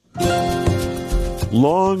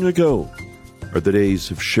Long ago are the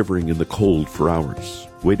days of shivering in the cold for hours,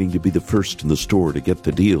 waiting to be the first in the store to get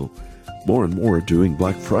the deal. More and more are doing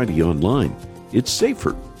Black Friday online. It's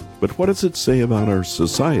safer, but what does it say about our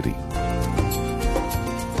society?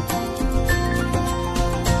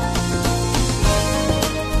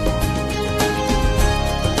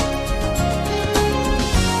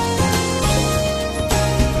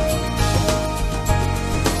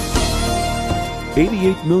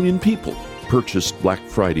 $88 million people purchased Black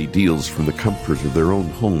Friday deals from the comfort of their own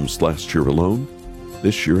homes last year alone.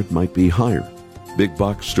 This year it might be higher. Big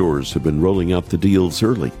box stores have been rolling out the deals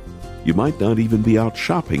early. You might not even be out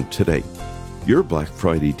shopping today. Your Black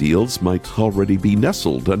Friday deals might already be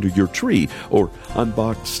nestled under your tree or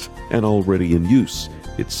unboxed and already in use.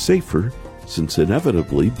 It's safer since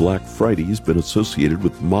inevitably Black Friday has been associated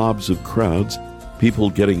with mobs of crowds, people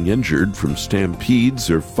getting injured from stampedes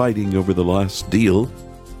or fighting over the last deal.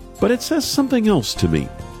 But it says something else to me.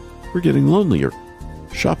 We're getting lonelier.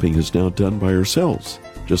 Shopping is now done by ourselves,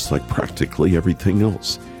 just like practically everything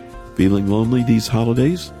else. Feeling lonely these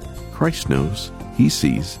holidays? Christ knows, He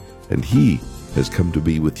sees, and He has come to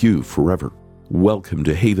be with you forever. Welcome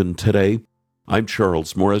to Haven Today. I'm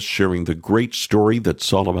Charles Morris, sharing the great story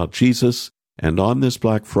that's all about Jesus. And on this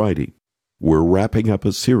Black Friday, we're wrapping up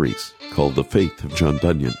a series called The Faith of John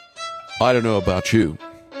Bunyan. I don't know about you,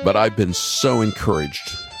 but I've been so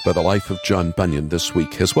encouraged by the life of John Bunyan this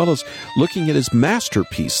week, as well as looking at his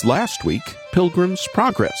masterpiece last week, Pilgrim's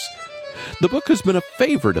Progress. The book has been a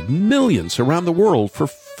favorite of millions around the world for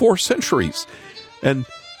 4 centuries. And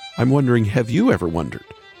I'm wondering, have you ever wondered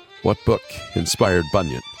what book inspired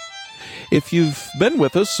Bunyan? If you've been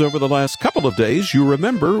with us over the last couple of days, you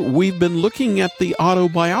remember we've been looking at the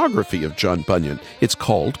autobiography of John Bunyan. It's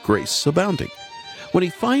called Grace Abounding. When he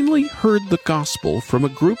finally heard the gospel from a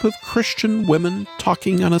group of Christian women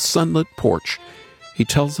talking on a sunlit porch, he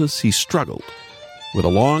tells us he struggled with a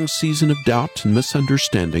long season of doubt and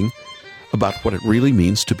misunderstanding about what it really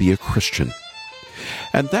means to be a Christian.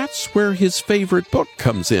 And that's where his favorite book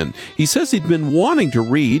comes in. He says he'd been wanting to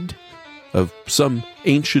read of some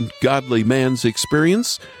ancient godly man's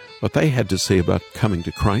experience, what they had to say about coming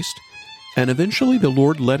to Christ. And eventually the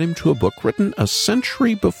Lord led him to a book written a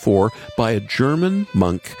century before by a German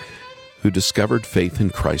monk who discovered faith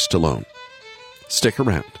in Christ alone. Stick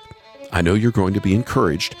around. I know you're going to be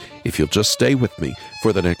encouraged if you'll just stay with me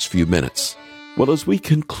for the next few minutes. Well, as we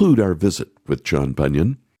conclude our visit with John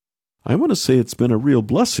Bunyan, I want to say it's been a real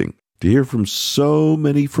blessing to hear from so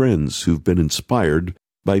many friends who've been inspired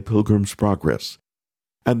by Pilgrim's Progress.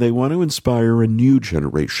 And they want to inspire a new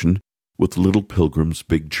generation with Little Pilgrim's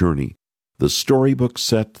Big Journey, the storybook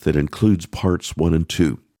set that includes parts 1 and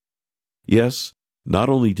 2. Yes, not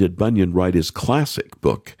only did Bunyan write his classic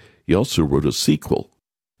book, he also wrote a sequel,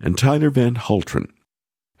 and Tyler Van Haltren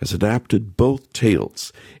has adapted both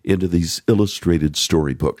tales into these illustrated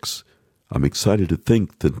storybooks. I'm excited to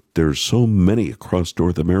think that there are so many across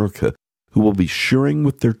North America who will be sharing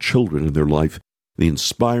with their children in their life the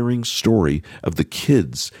inspiring story of the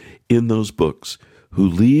kids in those books who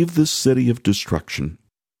leave the city of destruction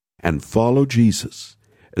and follow Jesus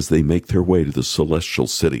as they make their way to the celestial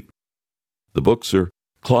city. The books are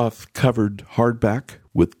cloth-covered hardback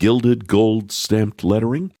with gilded gold-stamped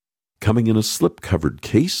lettering, coming in a slip-covered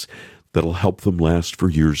case that'll help them last for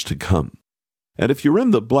years to come. And if you're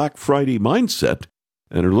in the Black Friday mindset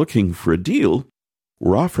and are looking for a deal,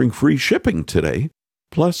 we're offering free shipping today,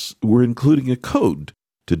 plus we're including a code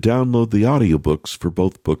to download the audiobooks for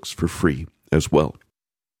both books for free as well.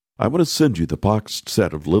 I want to send you the boxed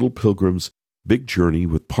set of Little Pilgrim's Big Journey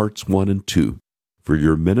with parts 1 and 2 for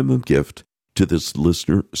your minimum gift to this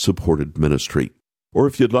listener-supported ministry. Or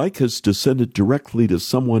if you'd like us to send it directly to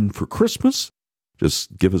someone for Christmas,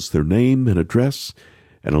 just give us their name and address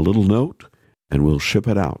and a little note, and we'll ship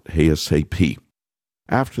it out ASAP.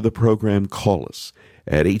 After the program, call us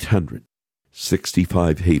at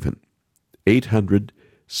 800-65-HAVEN,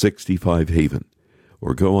 800-65-HAVEN,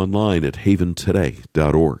 or go online at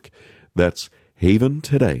haventoday.org. That's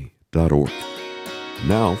haventoday.org.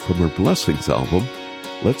 Now, from our Blessings album,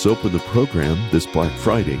 let's open the program this Black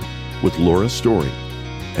Friday with Laura Story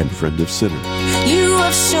and Friend of Sinners. You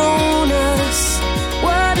have shown us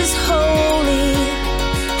what is holy,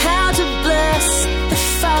 how to bless the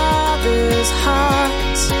Father's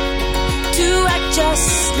heart, to act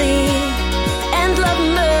justly and love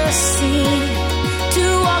mercy,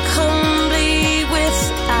 to walk humbly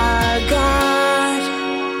with our God.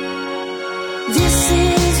 This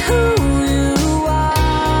is who you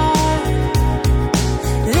are.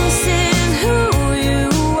 This is who you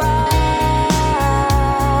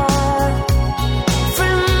are.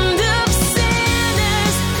 Friend of sinners.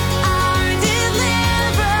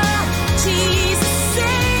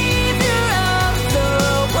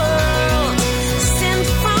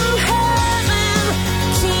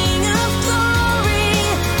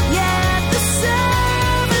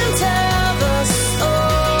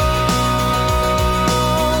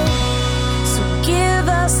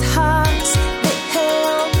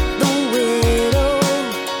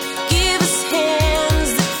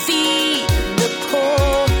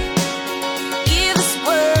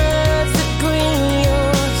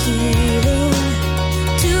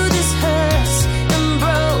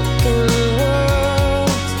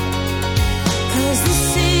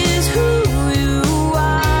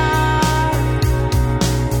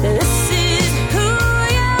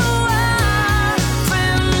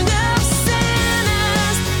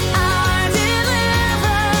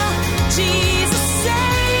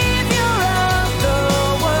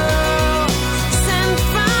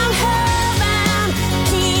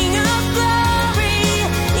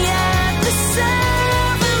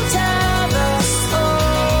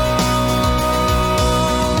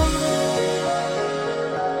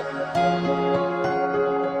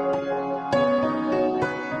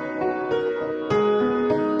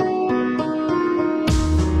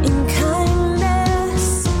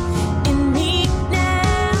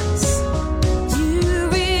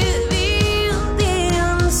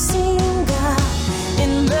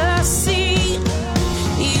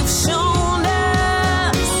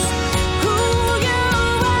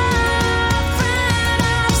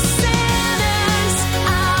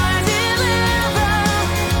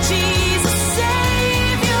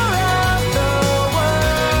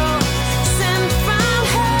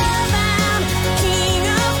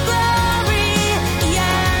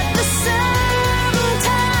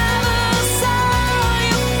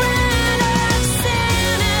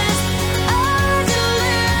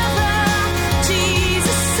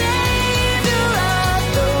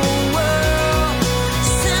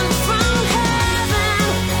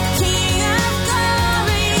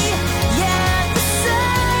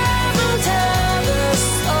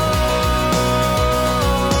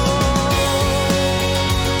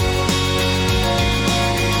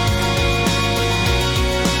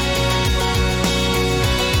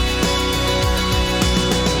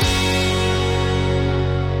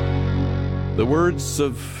 words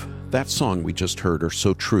of that song we just heard are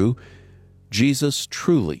so true. Jesus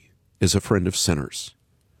truly is a friend of sinners.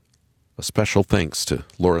 A special thanks to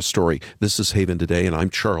Laura Story. This is Haven Today, and I'm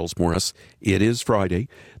Charles Morris. It is Friday,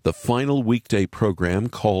 the final weekday program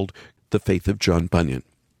called The Faith of John Bunyan.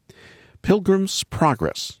 Pilgrim's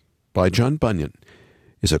Progress by John Bunyan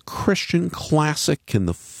is a Christian classic in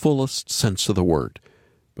the fullest sense of the word.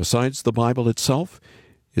 Besides the Bible itself,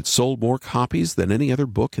 it sold more copies than any other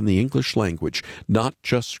book in the English language, not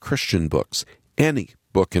just Christian books, any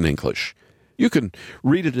book in English. You can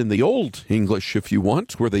read it in the Old English if you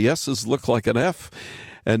want, where the S's look like an F,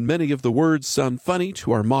 and many of the words sound funny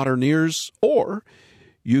to our modern ears, or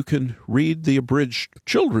you can read the abridged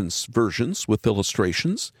children's versions with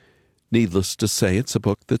illustrations. Needless to say, it's a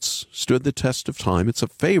book that's stood the test of time. It's a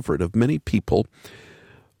favorite of many people.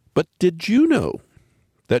 But did you know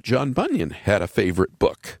that John Bunyan had a favorite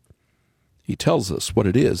book? He tells us what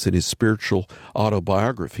it is in his spiritual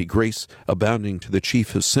autobiography, Grace Abounding to the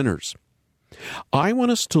Chief of Sinners. I want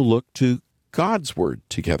us to look to God's Word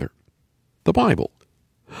together, the Bible.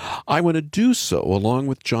 I want to do so along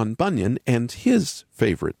with John Bunyan and his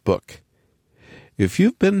favorite book. If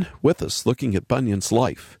you've been with us looking at Bunyan's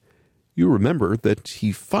life, you remember that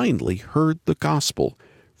he finally heard the gospel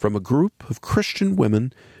from a group of Christian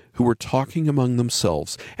women who were talking among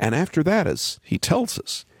themselves. And after that, as he tells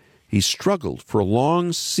us, he struggled for a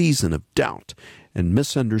long season of doubt and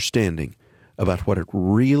misunderstanding about what it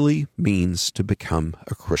really means to become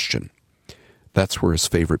a Christian. That's where his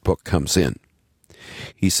favorite book comes in.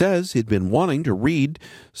 He says he'd been wanting to read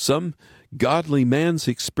some godly man's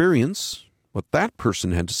experience, what that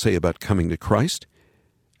person had to say about coming to Christ,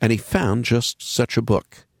 and he found just such a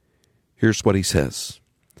book. Here's what he says.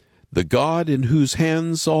 The God in whose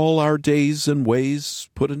hands all our days and ways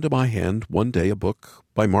put into my hand one day a book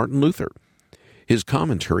by Martin Luther, his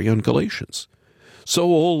commentary on Galatians, so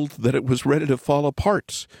old that it was ready to fall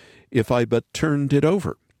apart if I but turned it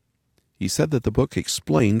over. He said that the book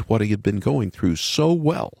explained what he had been going through so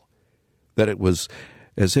well that it was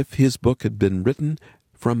as if his book had been written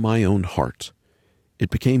from my own heart. It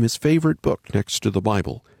became his favorite book next to the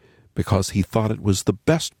Bible because he thought it was the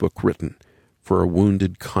best book written for a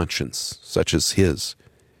wounded conscience such as his.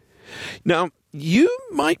 Now, you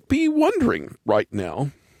might be wondering right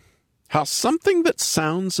now how something that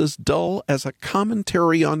sounds as dull as a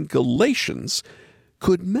commentary on Galatians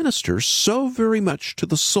could minister so very much to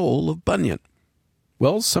the soul of Bunyan.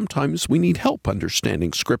 Well, sometimes we need help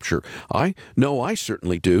understanding Scripture. I know I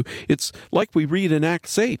certainly do. It's like we read in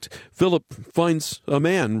Acts 8. Philip finds a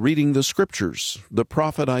man reading the Scriptures. The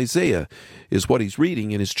prophet Isaiah is what he's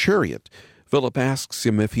reading in his chariot. Philip asks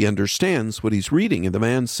him if he understands what he's reading, and the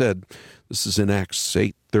man said, this is in Acts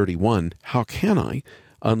 8:31, how can I,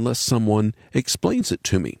 unless someone explains it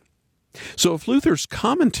to me? So if Luther's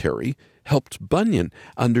commentary helped Bunyan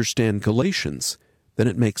understand Galatians, then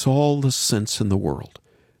it makes all the sense in the world,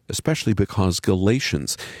 especially because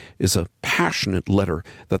Galatians is a passionate letter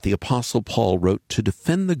that the Apostle Paul wrote to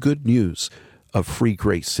defend the good news of free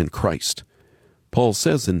grace in Christ. Paul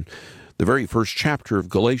says in the very first chapter of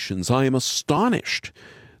Galatians, I am astonished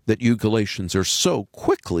that you Galatians are so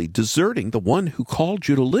quickly deserting the one who called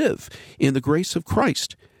you to live in the grace of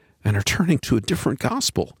Christ and are turning to a different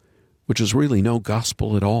gospel, which is really no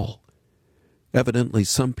gospel at all. Evidently,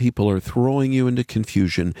 some people are throwing you into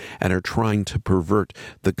confusion and are trying to pervert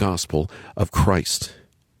the gospel of Christ.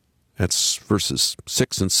 That's verses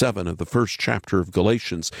 6 and 7 of the first chapter of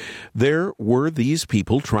Galatians. There were these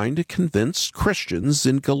people trying to convince Christians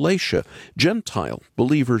in Galatia, Gentile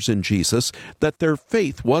believers in Jesus, that their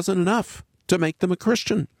faith wasn't enough to make them a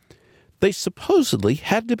Christian. They supposedly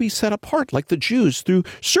had to be set apart like the Jews through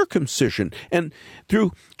circumcision and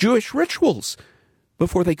through Jewish rituals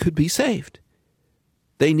before they could be saved.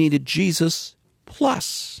 They needed Jesus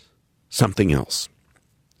plus something else.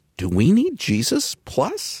 Do we need Jesus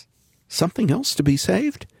plus something else to be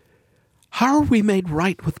saved? How are we made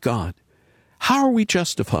right with God? How are we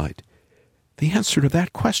justified? The answer to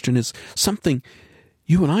that question is something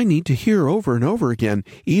you and I need to hear over and over again,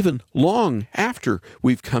 even long after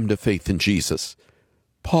we've come to faith in Jesus.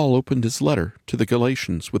 Paul opened his letter to the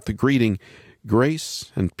Galatians with the greeting,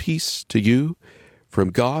 Grace and peace to you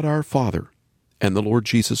from God our Father and the Lord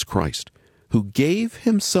Jesus Christ, who gave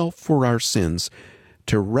himself for our sins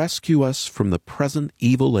to rescue us from the present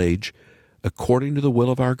evil age, according to the will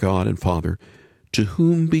of our God and Father, to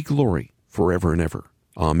whom be glory forever and ever.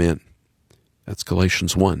 Amen. That's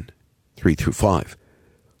Galatians 1, 3 through 5.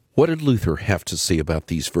 What did Luther have to say about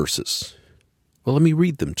these verses? Well, let me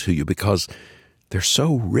read them to you because they're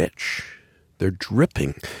so rich. They're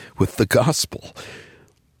dripping with the gospel.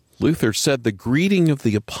 Luther said the greeting of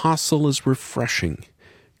the apostle is refreshing.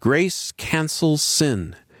 Grace cancels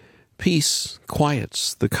sin. Peace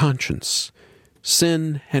quiets the conscience.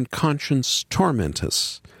 Sin and conscience torment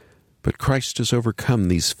us. But Christ has overcome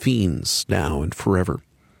these fiends now and forever.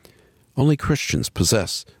 Only Christians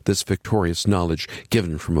possess this victorious knowledge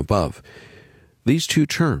given from above. These two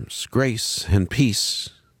terms, grace and peace,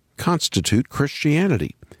 constitute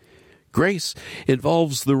Christianity. Grace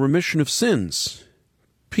involves the remission of sins.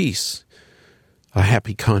 Peace, a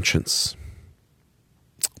happy conscience.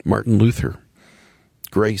 Martin Luther,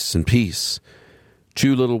 grace and peace.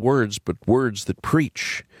 Two little words, but words that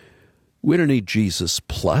preach. We don't need Jesus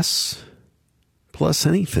plus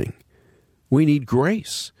anything. We need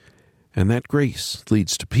grace, and that grace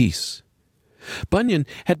leads to peace. Bunyan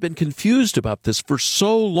had been confused about this for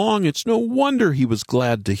so long, it's no wonder he was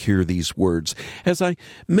glad to hear these words. As I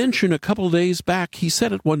mentioned a couple days back, he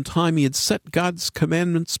said at one time he had set God's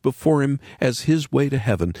commandments before him as his way to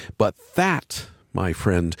heaven. But that, my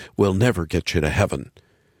friend, will never get you to heaven.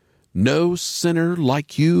 No sinner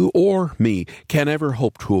like you or me can ever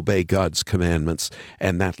hope to obey God's commandments,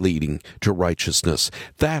 and that leading to righteousness.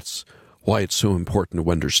 That's why it's so important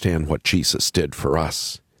to understand what Jesus did for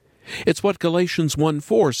us. It's what Galatians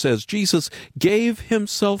 1:4 says. Jesus gave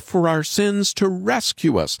himself for our sins to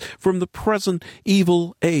rescue us from the present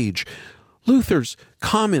evil age. Luther's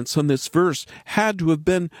comments on this verse had to have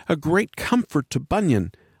been a great comfort to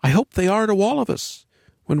Bunyan. I hope they are to all of us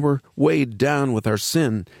when we're weighed down with our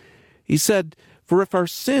sin. He said, "For if our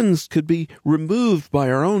sins could be removed by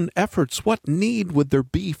our own efforts, what need would there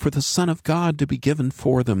be for the Son of God to be given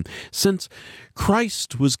for them? Since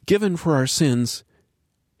Christ was given for our sins,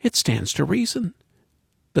 it stands to reason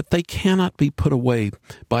that they cannot be put away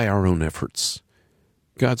by our own efforts.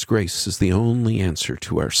 God's grace is the only answer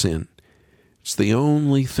to our sin. It's the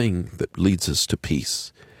only thing that leads us to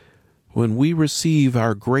peace. When we receive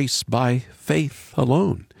our grace by faith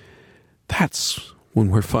alone, that's when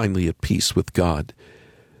we're finally at peace with God."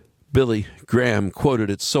 Billy Graham quoted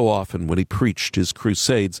it so often when he preached his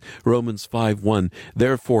crusades. Romans 5:1,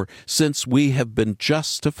 "Therefore, since we have been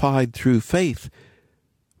justified through faith,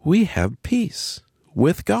 we have peace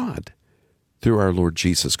with God through our Lord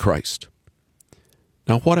Jesus Christ."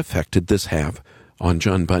 Now, what effect did this have on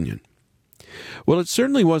John Bunyan? Well, it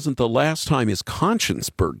certainly wasn't the last time his conscience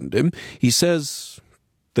burdened him. He says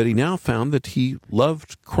that he now found that he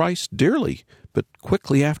loved Christ dearly, but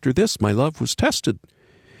quickly after this, my love was tested.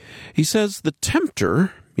 He says the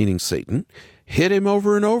tempter, meaning Satan, hit him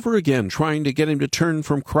over and over again, trying to get him to turn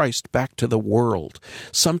from Christ back to the world.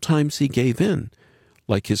 Sometimes he gave in.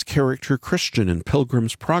 Like his character Christian in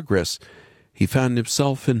Pilgrim's Progress, he found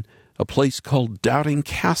himself in a place called Doubting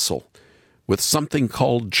Castle, with something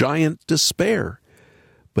called Giant Despair.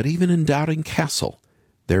 But even in Doubting Castle,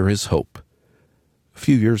 there is hope. A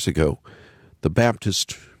few years ago, the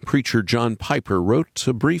Baptist preacher John Piper wrote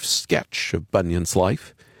a brief sketch of Bunyan's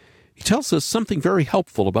life. He tells us something very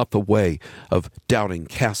helpful about the way of Doubting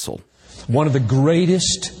Castle. One of the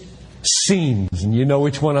greatest scenes, and you know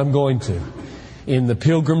which one I'm going to, in the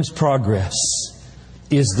Pilgrim's Progress,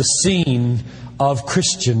 is the scene of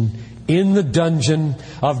Christian in the dungeon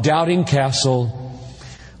of Doubting Castle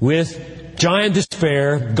with Giant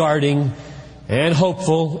Despair guarding and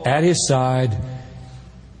Hopeful at his side,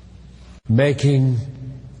 making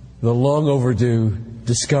the long overdue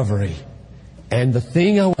discovery. And the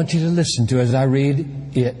thing I want you to listen to as I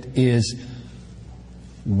read it is,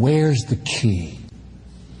 where's the key?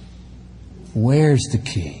 Where's the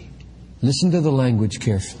key? Listen to the language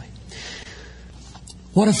carefully.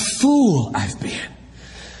 What a fool I've been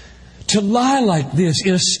to lie like this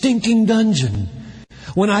in a stinking dungeon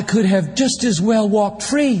when I could have just as well walked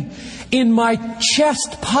free. In my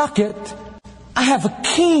chest pocket, I have a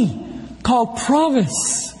key called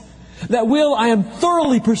promise that will, I am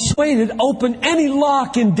thoroughly persuaded, open any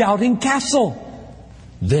lock in Doubting Castle.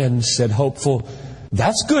 Then said Hopeful,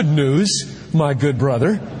 "That's good news, my good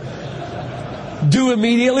brother. Do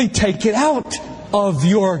immediately take it out of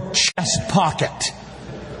your chest pocket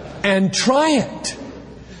and try it."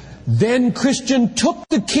 Then Christian took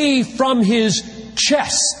the key from his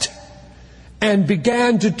chest and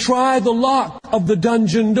began to try the lock of the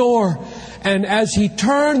dungeon door. And as he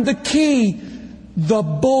turned the key, the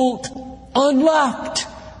bolt unlocked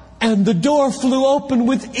and the door flew open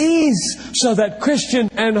with ease, so that Christian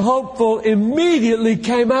and Hopeful immediately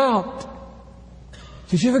came out.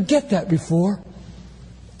 Did you ever get that before?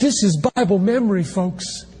 This is Bible memory,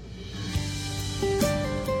 folks.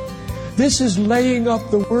 This is laying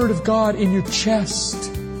up the Word of God in your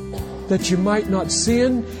chest, that you might not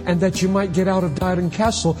sin and that you might get out of Doubting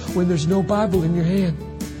Castle when there's no Bible in your hand.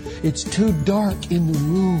 It's too dark in the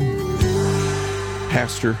room.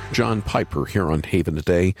 Pastor John Piper here on Haven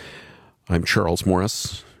Today. I'm Charles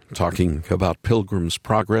Morris, talking about Pilgrim's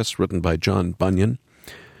Progress, written by John Bunyan.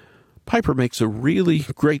 Piper makes a really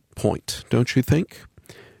great point, don't you think?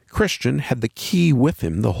 Christian had the key with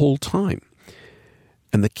him the whole time.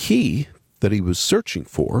 And the key that he was searching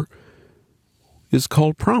for is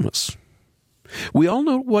called promise. We all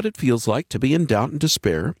know what it feels like to be in doubt and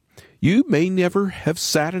despair. You may never have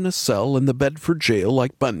sat in a cell in the Bedford jail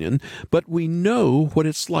like Bunyan, but we know what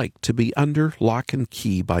it's like to be under lock and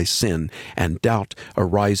key by sin and doubt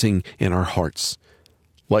arising in our hearts.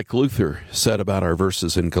 Like Luther said about our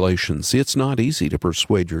verses in Galatians, it's not easy to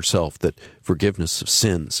persuade yourself that forgiveness of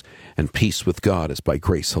sins and peace with God is by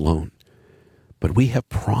grace alone. But we have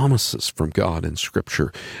promises from God in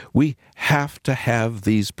Scripture. We have to have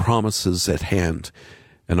these promises at hand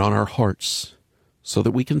and on our hearts so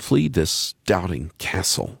that we can flee this doubting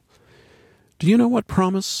castle. Do you know what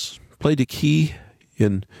promise played a key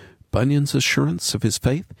in Bunyan's assurance of his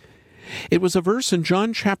faith? It was a verse in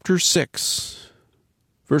John chapter 6,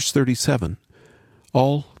 verse 37.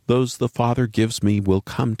 All those the Father gives me will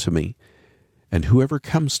come to me, and whoever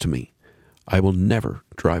comes to me, I will never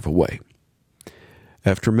drive away.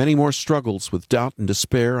 After many more struggles with doubt and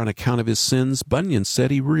despair on account of his sins, Bunyan said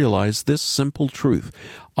he realized this simple truth: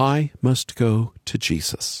 I must go to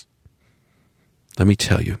Jesus. Let me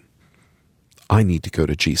tell you, I need to go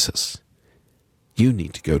to Jesus. You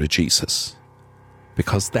need to go to Jesus,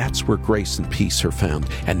 because that's where grace and peace are found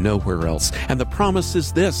and nowhere else. And the promise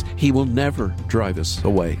is this: He will never drive us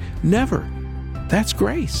away. Never. That's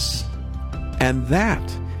grace. And that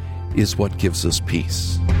is what gives us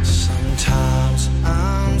peace. Sometimes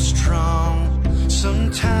I'm strong,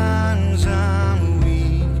 sometimes I'm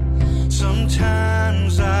weak,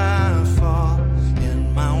 sometimes I fall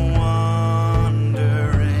in my wandering,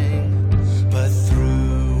 but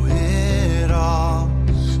through it all,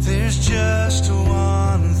 there's just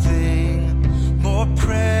one thing more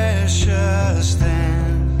precious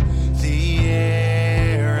than the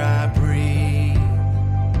air I breathe.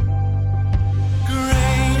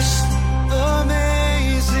 Grace,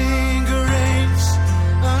 amazing grace,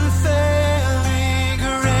 unfailing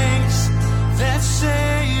grace.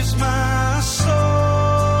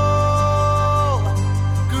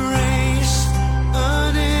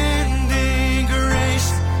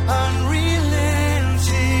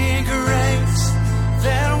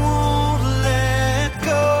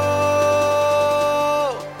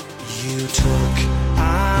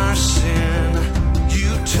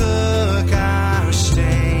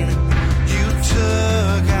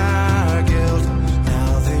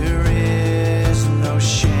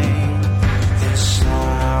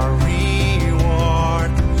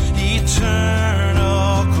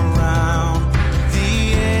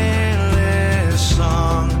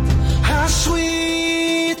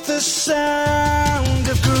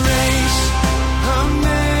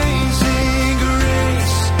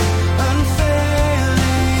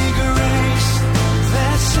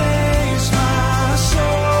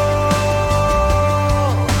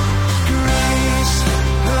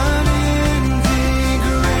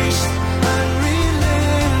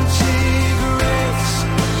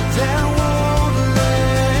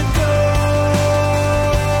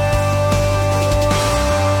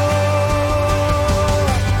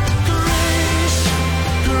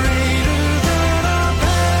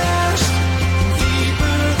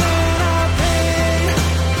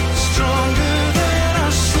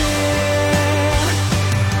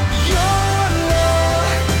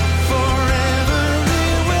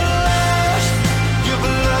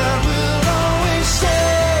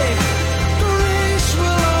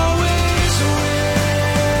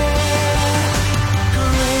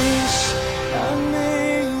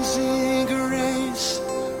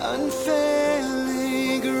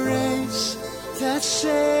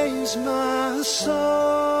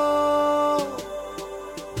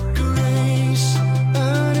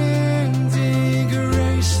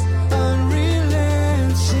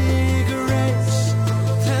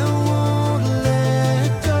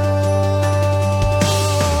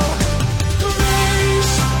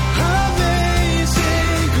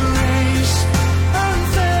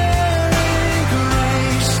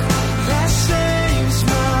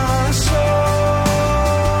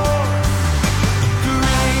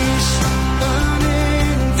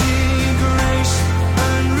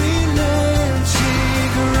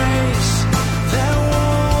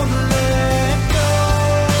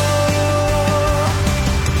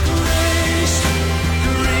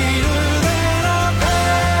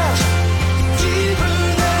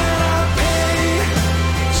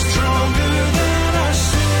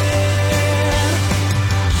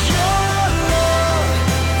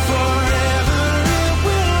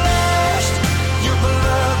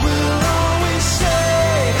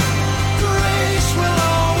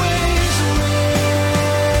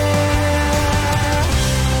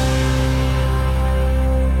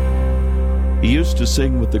 He used to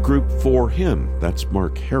sing with the group For Him, that's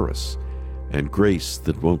Mark Harris, and Grace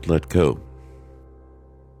That Won't Let Go.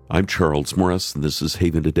 I'm Charles Morris, and this is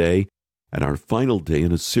Haven Today, and our final day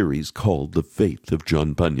in a series called The Faith of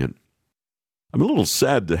John Bunyan. I'm a little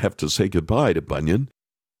sad to have to say goodbye to Bunyan.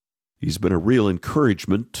 He's been a real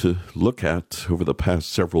encouragement to look at over the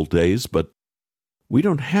past several days, but we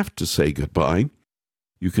don't have to say goodbye.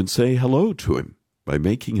 You can say hello to him by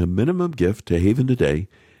making a minimum gift to Haven Today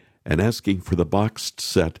and asking for the boxed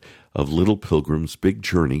set of Little Pilgrim's Big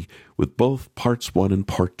Journey with both Parts 1 and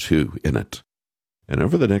Part 2 in it. And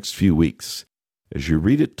over the next few weeks, as you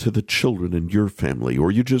read it to the children in your family,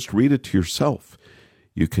 or you just read it to yourself,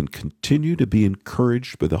 you can continue to be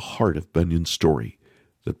encouraged by the heart of Bunyan's story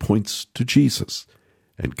that points to Jesus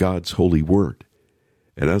and God's holy word.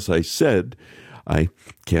 And as I said, I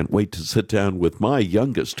can't wait to sit down with my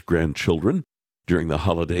youngest grandchildren during the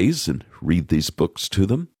holidays and read these books to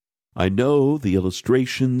them. I know the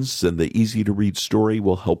illustrations and the easy-to-read story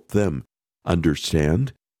will help them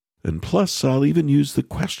understand, and plus I'll even use the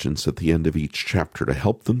questions at the end of each chapter to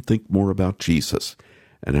help them think more about Jesus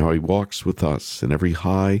and how he walks with us in every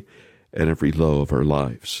high and every low of our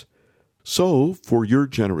lives. So, for your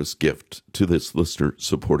generous gift to this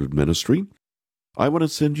listener-supported ministry, I want to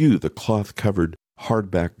send you the cloth-covered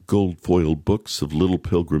hardback gold-foiled books of Little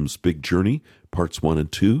Pilgrim's Big Journey, Parts 1 and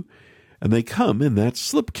 2, and they come in that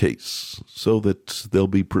slipcase so that they'll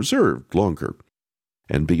be preserved longer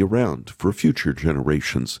and be around for future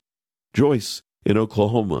generations. Joyce in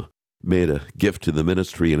Oklahoma made a gift to the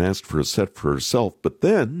ministry and asked for a set for herself, but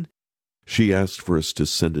then she asked for us to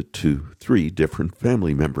send it to 3 different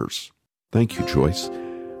family members. Thank you, Joyce.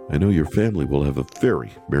 I know your family will have a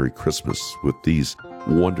very Merry Christmas with these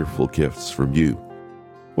wonderful gifts from you.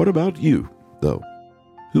 What about you, though?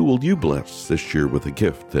 Who will you bless this year with a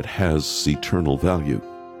gift that has eternal value?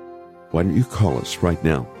 Why don't you call us right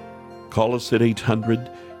now? Call us at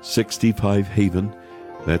 800-65-HAVEN.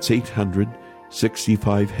 That's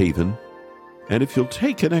 800-65-HAVEN. And if you'll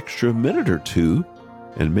take an extra minute or two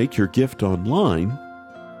and make your gift online,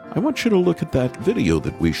 I want you to look at that video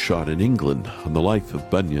that we shot in England on the life of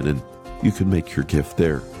Bunyan, and you can make your gift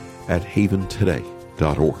there at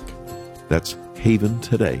haventoday.org. That's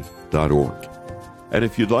haventoday.org. And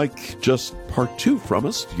if you'd like just Part 2 from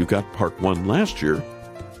us, you got Part 1 last year,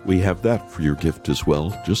 we have that for your gift as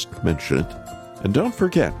well. Just mention it. And don't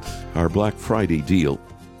forget our Black Friday deal.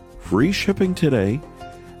 Free shipping today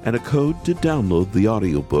and a code to download the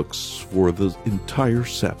audiobooks for the entire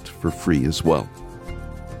set for free as well.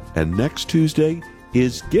 And next Tuesday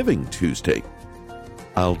is Giving Tuesday.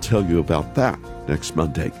 I'll tell you about that next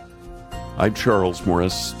Monday. I'm Charles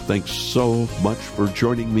Morris. Thanks so much for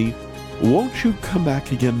joining me. Won't you come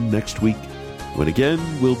back again next week when again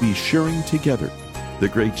we'll be sharing together the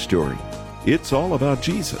great story. It's all about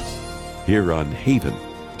Jesus here on Haven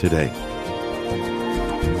Today.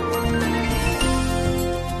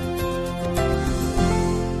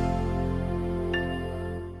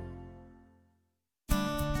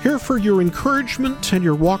 Here for your encouragement and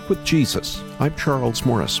your walk with Jesus. I'm Charles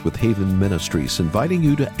Morris with Haven Ministries, inviting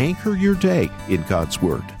you to anchor your day in God's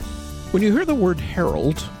Word. When you hear the word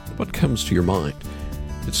herald, what comes to your mind?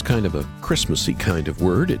 It's kind of a Christmassy kind of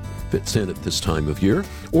word. It fits in at this time of year.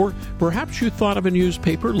 Or perhaps you thought of a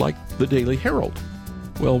newspaper like the Daily Herald.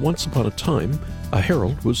 Well, once upon a time, a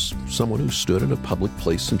herald was someone who stood in a public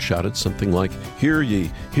place and shouted something like, hear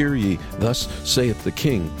ye, thus saith the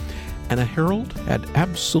king." And a herald had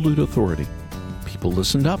absolute authority. People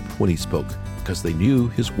listened up when he spoke because they knew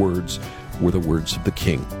his words were the words of the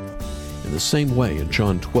king. In the same way, in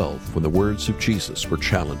John 12, when the words of Jesus were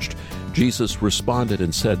challenged, Jesus responded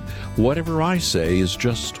and said, "Whatever I say is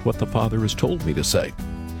just what the Father has told me to say."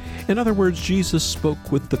 In other words, Jesus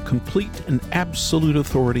spoke with the complete and absolute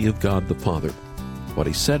authority of God the Father. What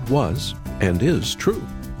he said was, and is, true.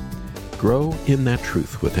 Grow in that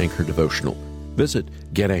truth with Anchor Devotional. Visit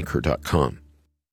GetAnchor.com.